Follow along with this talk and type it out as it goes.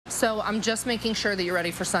So I'm just making sure that you're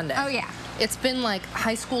ready for Sunday. Oh, yeah. It's been like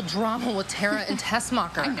high school drama with Tara and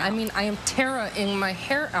Tessmacher. I mean, I am Tara-ing my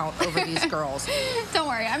hair out over these girls. Don't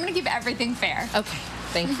worry, I'm going to keep everything fair. Okay,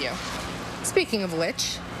 thank you. Speaking of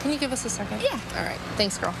which, can you give us a second? Yeah. All right,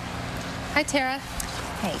 thanks, girl. Hi, Tara.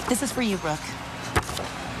 Hey, this is for you, Brooke.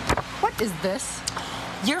 What is this?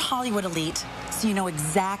 You're Hollywood elite, so you know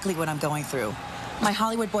exactly what I'm going through. My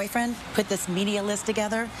Hollywood boyfriend put this media list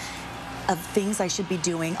together of things I should be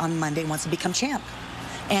doing on Monday once I become champ.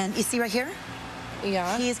 And you see right here?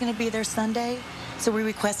 Yeah. He is going to be there Sunday, so we're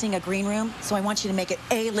requesting a green room, so I want you to make it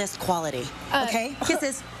A-list quality, okay?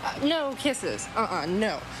 Kisses. No kisses.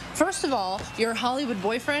 No. First of all, your Hollywood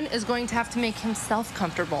boyfriend is going to have to make himself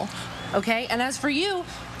comfortable, okay? And as for you,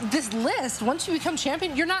 this list, once you become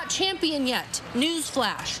champion, you're not champion yet.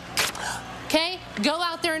 Newsflash. Okay? Go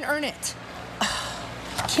out there and earn it.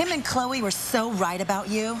 Kim and Chloe were so right about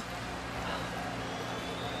you.